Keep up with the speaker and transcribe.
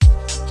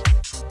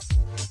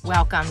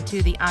Welcome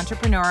to the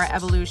Entrepreneur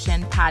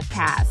Evolution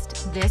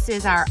Podcast. This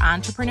is our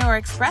Entrepreneur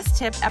Express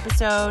Tip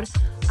episode.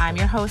 I'm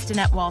your host,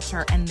 Annette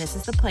Walter, and this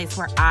is the place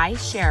where I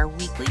share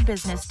weekly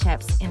business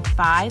tips in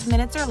 5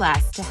 minutes or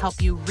less to help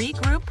you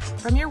regroup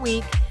from your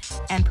week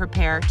and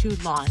prepare to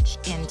launch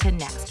into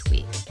next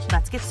week.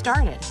 Let's get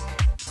started.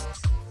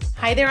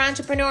 Hi there,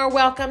 entrepreneur.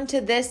 Welcome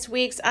to this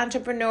week's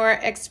Entrepreneur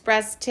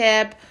Express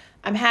Tip.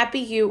 I'm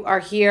happy you are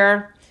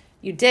here.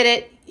 You did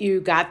it. You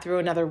got through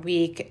another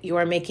week. You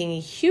are making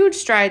huge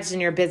strides in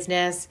your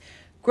business,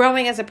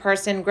 growing as a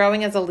person,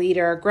 growing as a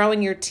leader,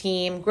 growing your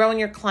team, growing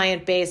your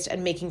client base,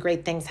 and making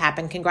great things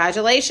happen.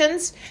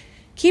 Congratulations.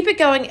 Keep it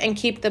going and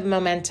keep the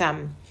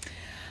momentum.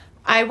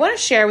 I want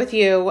to share with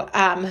you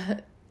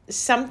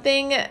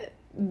something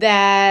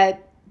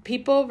that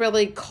people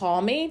really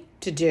call me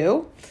to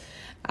do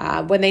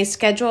when they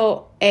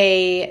schedule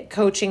a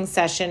coaching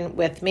session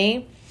with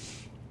me.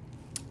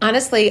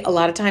 Honestly, a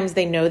lot of times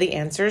they know the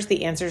answers.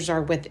 The answers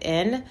are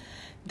within.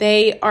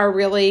 They are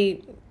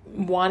really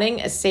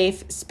wanting a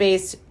safe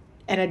space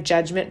and a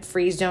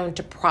judgment-free zone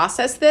to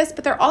process this,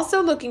 but they're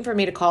also looking for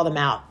me to call them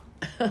out.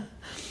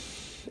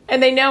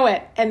 And they know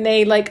it, and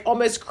they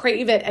almost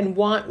crave it and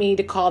want me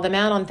to call them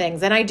out on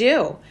things, and I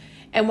do.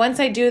 And once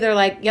I do, they're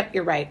like, yep,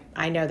 you're right.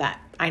 I know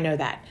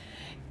that.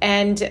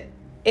 And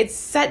it's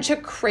such a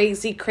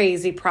crazy,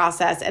 crazy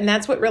process, and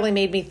that's what really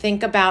made me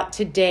think about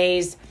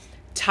today's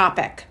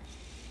topic.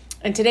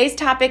 And today's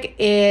topic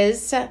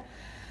is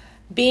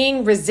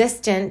being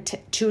resistant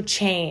to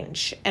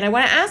change. And I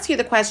want to ask you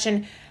the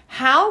question,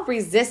 how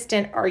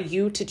resistant are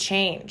you to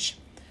change?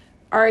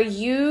 Are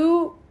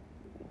you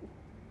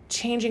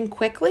changing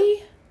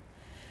quickly?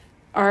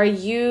 Are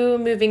you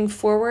moving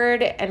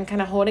forward and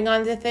kind of holding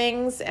on to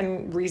things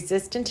and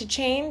resistant to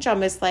change,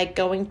 almost like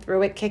going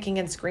through it, kicking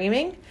and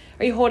screaming?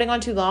 Are you holding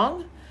on too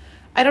long?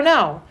 I don't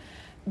know.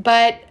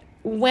 But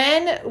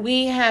when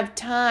we have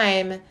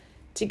time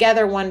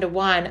together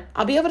one-to-one,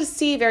 I'll be able to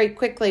see very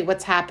quickly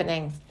what's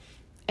happening.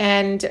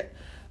 And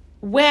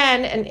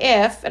when and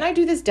if, and I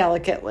do this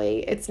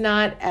delicately, it's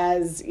not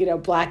as,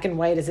 black and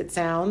white as it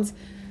sounds,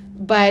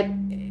 but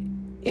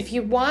if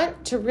you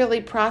want to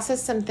really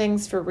process some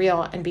things for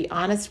real and be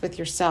honest with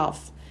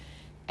yourself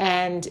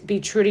and be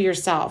true to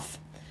yourself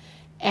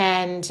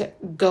and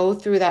go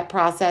through that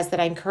process, that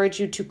I encourage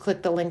you to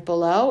click the link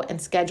below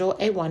and schedule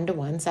a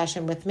one-to-one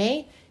session with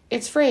me.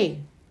 It's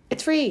free.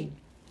 It's free.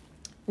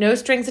 No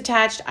strings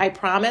attached, I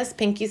promise.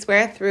 Pinky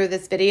swear through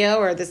this video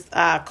or this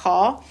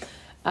call,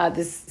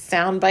 this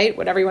sound bite,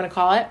 whatever you want to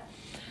call it.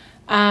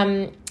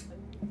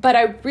 But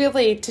I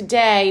really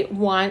today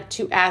want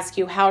to ask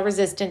you, how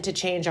resistant to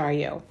change are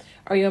you?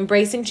 Are you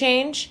embracing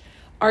change?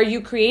 Are you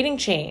creating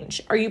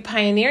change? Are you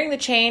pioneering the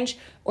change,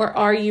 or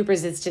are you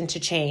resistant to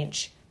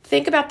change?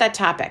 Think about that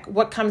topic.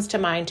 What comes to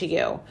mind to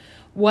you?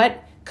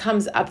 What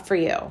comes up for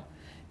you?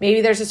 Maybe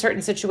there's a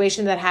certain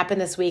situation that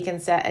happened this week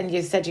and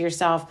you said to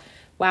yourself,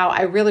 wow,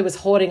 I really was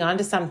holding on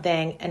to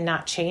something and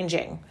not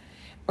changing,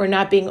 or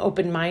not being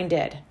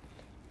open-minded,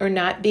 or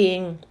not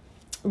being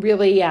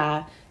really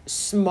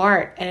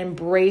smart and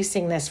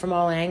embracing this from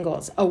all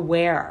angles,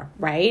 aware,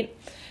 right?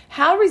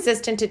 How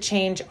resistant to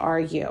change are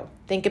you?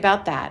 Think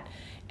about that.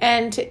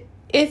 And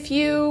if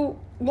you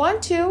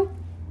want to,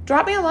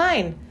 drop me a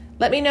line.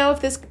 Let me know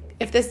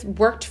if this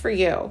worked for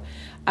you.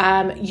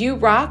 You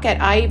rock at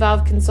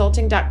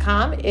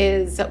ievolveconsulting.com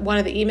is one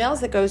of the emails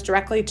that goes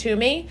directly to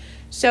me.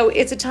 So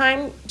it's a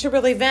time to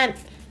really vent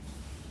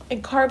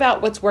and carve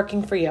out what's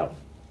working for you.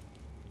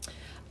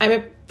 I'm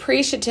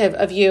appreciative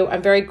of you.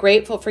 I'm very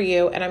grateful for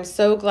you. And I'm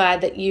so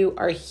glad that you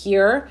are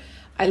here.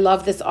 I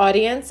love this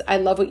audience. I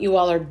love what you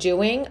all are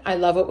doing. I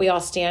love what we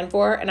all stand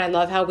for. And I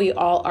love how we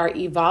all are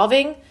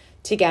evolving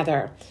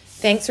together.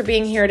 Thanks for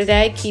being here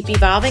today. Keep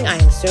evolving. I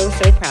am so,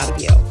 so proud of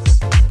you.